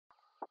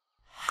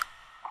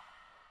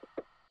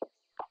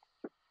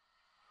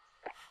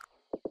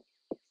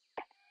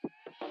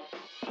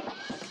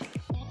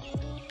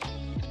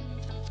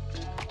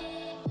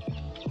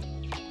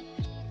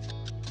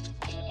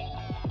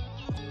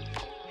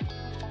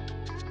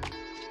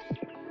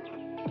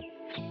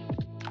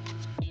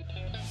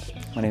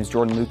My name is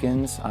Jordan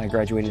Lukens. I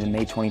graduated in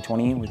May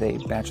 2020 with a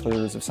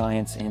Bachelor's of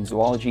Science in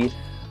Zoology.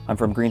 I'm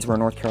from Greensboro,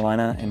 North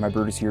Carolina, and my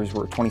Brutus years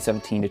were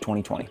 2017 to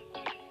 2020.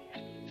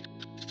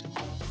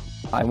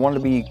 I wanted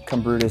to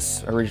become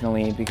Brutus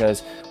originally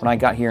because when I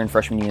got here in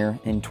freshman year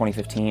in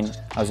 2015,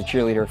 I was a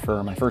cheerleader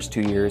for my first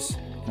 2 years,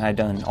 and I had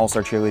done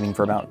all-star cheerleading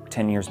for about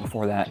 10 years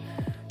before that.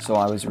 So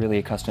I was really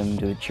accustomed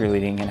to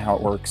cheerleading and how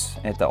it works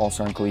at the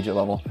all-star and collegiate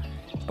level.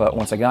 But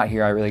once I got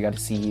here, I really got to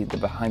see the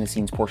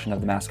behind-the-scenes portion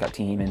of the mascot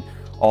team and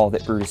all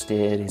that Brutus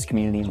did, his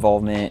community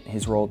involvement,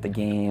 his role at the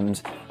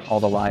games, all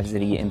the lives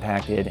that he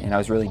impacted, and I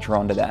was really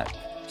drawn to that.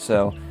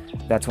 So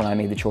that's when I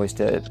made the choice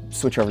to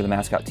switch over to the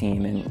mascot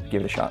team and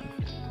give it a shot.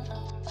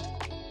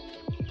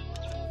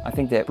 I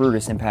think that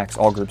Brutus impacts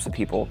all groups of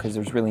people because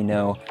there's really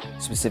no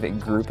specific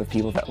group of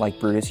people that like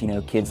Brutus. You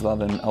know, kids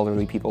love him,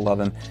 elderly people love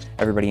him,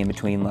 everybody in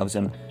between loves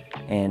him.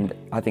 And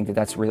I think that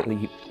that's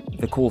really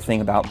the cool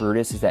thing about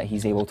Brutus, is that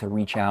he's able to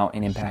reach out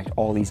and impact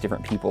all these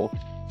different people.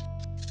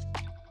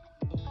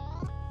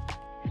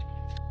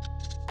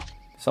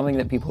 Something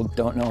that people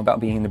don't know about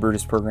being in the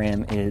Brutus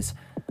program is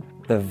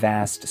the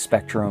vast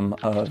spectrum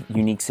of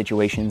unique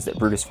situations that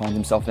Brutus finds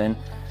himself in.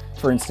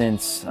 For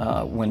instance,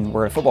 when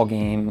we're at a football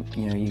game,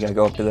 you gotta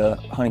go up to the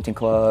Huntington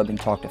Club and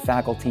talk to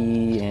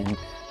faculty and,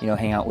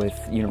 hang out with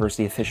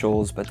university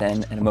officials, but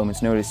then at a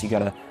moment's notice, you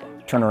gotta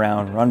turn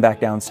around, run back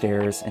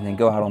downstairs, and then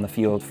go out on the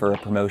field for a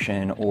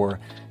promotion or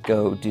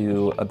go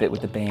do a bit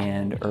with the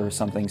band or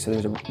something. So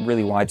there's a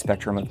really wide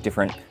spectrum of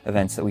different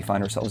events that we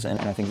find ourselves in,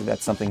 and I think that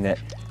that's something that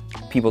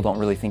people don't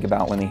really think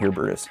about when they hear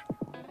Brutus.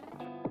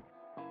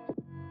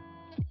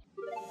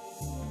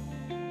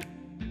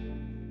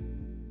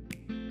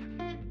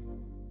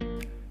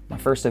 My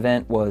first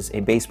event was a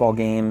baseball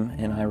game,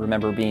 and I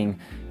remember being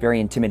very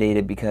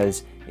intimidated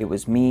because it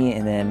was me,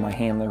 and then my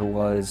handler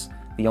was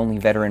the only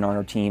veteran on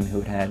our team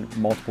who had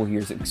multiple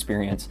years of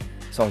experience.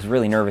 So I was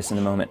really nervous in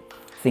the moment,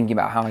 thinking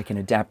about how I can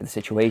adapt to the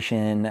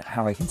situation,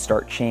 how I can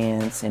start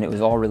chants, and it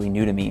was all really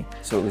new to me.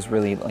 So it was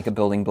really like a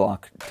building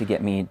block to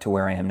get me to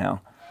where I am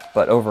now.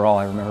 But overall,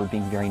 I remember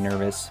being very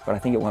nervous, but I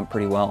think it went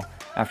pretty well.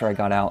 After I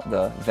got out,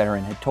 the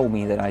veteran had told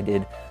me that I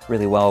did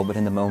really well, but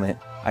in the moment,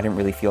 I didn't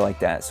really feel like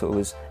that. So it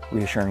was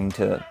reassuring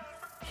to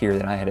hear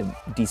that I had a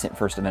decent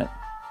first event.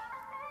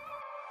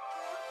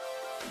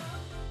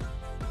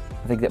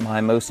 I think that my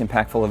most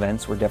impactful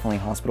events were definitely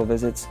hospital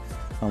visits.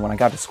 When I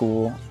got to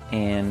school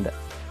and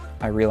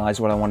I realized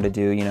what I wanted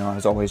to do, I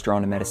was always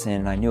drawn to medicine,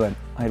 and I knew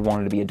I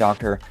wanted to be a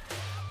doctor,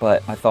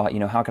 but I thought,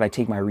 how could I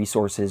take my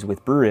resources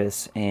with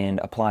Brutus and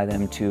apply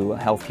them to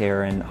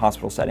healthcare and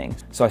hospital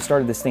settings? So I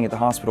started this thing at the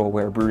hospital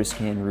where Brutus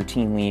can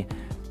routinely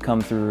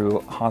come through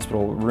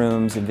hospital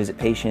rooms and visit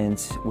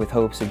patients with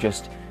hopes of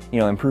just,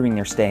 improving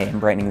their stay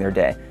and brightening their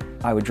day.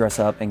 I would dress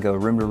up and go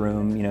room to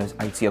room.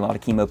 I'd see a lot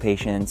of chemo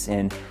patients,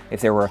 and if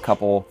there were a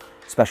couple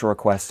special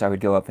requests, I would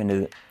go up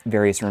into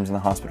various rooms in the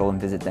hospital and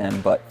visit them.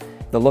 But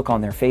the look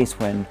on their face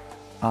when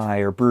I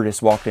or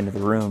Brutus walked into the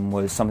room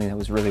was something that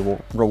was really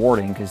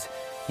rewarding, because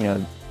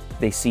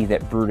they see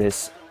that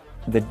Brutus,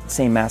 the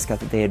same mascot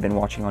that they had been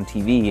watching on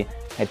TV,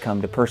 had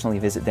come to personally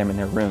visit them in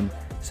their room.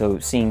 So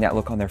seeing that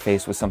look on their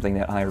face was something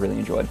that I really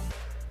enjoyed.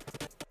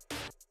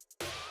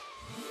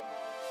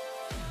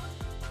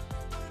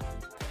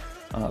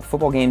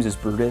 Football games as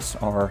Brutus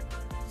are,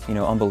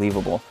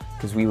 unbelievable,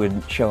 because we would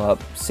show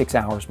up 6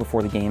 hours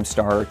before the game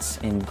starts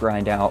and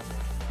grind out,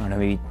 I don't know,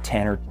 maybe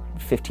 10 or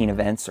 15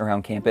 events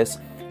around campus,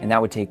 and that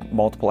would take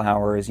multiple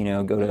hours,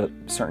 go to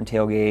certain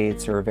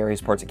tailgates or various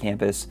parts of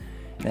campus.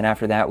 And then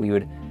after that, we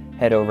would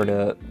head over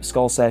to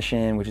Skull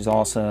Session, which is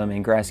awesome,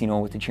 and Grassy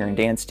Knoll with the cheer and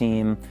dance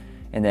team.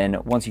 And then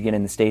once you get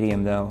in the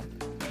stadium, though,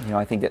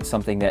 I think that's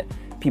something that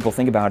people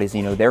think about is,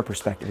 their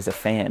perspective as a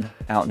fan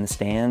out in the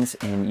stands,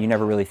 and you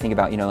never really think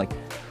about, like,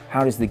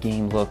 how does the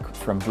game look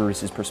from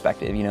Brutus's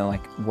perspective?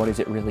 Like, what is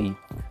it really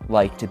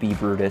like to be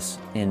Brutus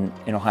in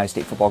an Ohio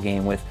State football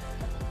game with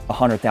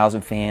 100,000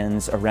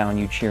 fans around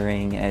you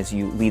cheering as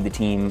you lead the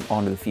team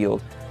onto the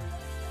field?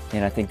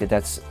 And I think that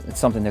it's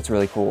something that's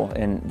really cool,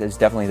 and that's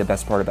definitely the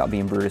best part about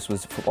being Brutus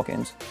was football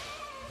games.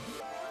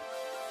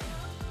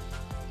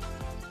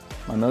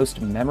 My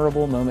most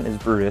memorable moment as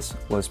Brutus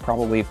was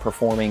probably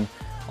performing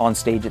on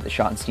stage at the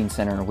Schottenstein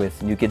Center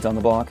with New Kids on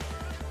the Block,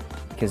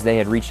 because they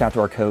had reached out to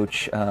our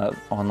coach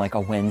on like a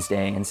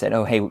Wednesday and said,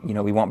 oh, hey,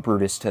 we want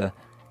Brutus to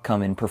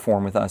come and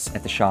perform with us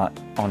at the Schott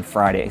on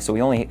Friday. So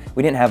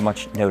we didn't have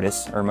much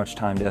notice or much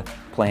time to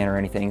plan or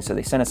anything, so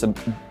they sent us a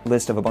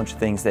list of a bunch of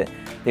things that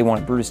they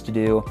wanted Brutus to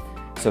do.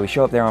 So we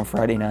show up there on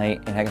Friday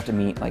night, and I got to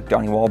meet like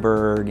Donnie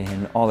Wahlberg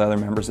and all the other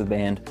members of the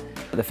band.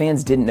 But the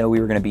fans didn't know we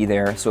were going to be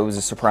there, so it was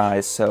a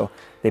surprise. So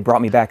they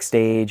brought me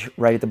backstage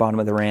right at the bottom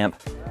of the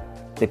ramp.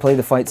 They played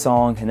the fight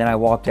song, and then I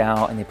walked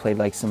out, and they played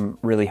like some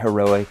really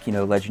heroic,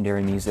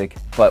 legendary music.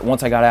 But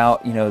once I got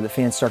out, the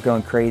fans start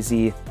going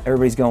crazy.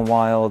 Everybody's going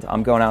wild.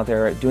 I'm going out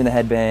there doing the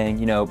headbang,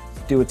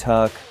 do a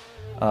tuck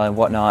and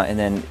whatnot. And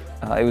then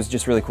it was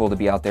just really cool to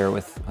be out there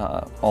with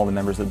all the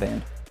members of the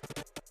band.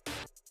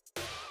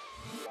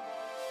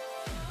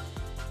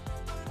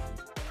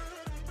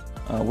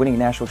 Winning a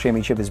national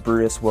championship as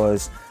Brutus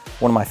was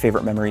one of my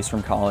favorite memories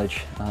from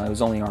college. It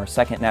was only our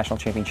second national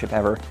championship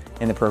ever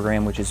in the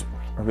program, which is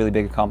a really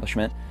big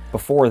accomplishment.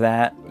 Before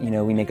that,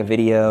 we make a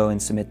video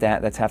and submit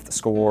that. That's half the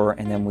score,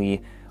 and then we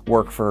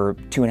work for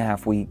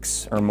 2.5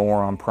 weeks or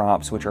more on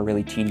props, which are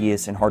really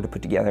tedious and hard to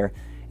put together.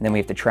 And then we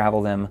have to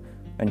travel them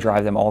and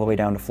drive them all the way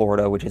down to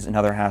Florida, which is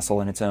another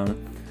hassle in its own.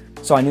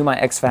 So I knew my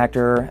X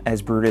factor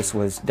as Brutus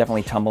was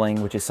definitely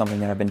tumbling, which is something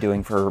that I've been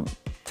doing for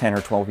 10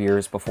 or 12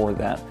 years before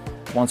that.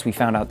 Once we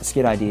found out the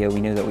skid idea, we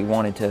knew that we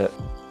wanted to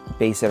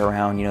base it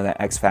around, that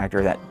X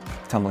factor, that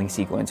tumbling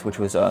sequence, which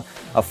was a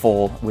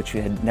full, which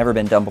had never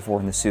been done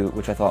before in the suit,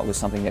 which I thought was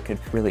something that could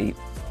really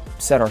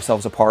set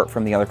ourselves apart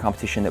from the other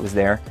competition that was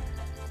there.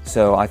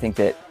 So I think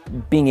that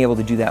being able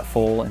to do that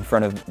full in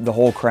front of the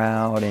whole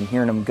crowd and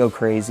hearing them go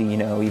crazy,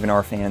 even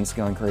our fans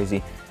going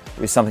crazy,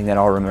 was something that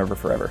I'll remember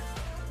forever.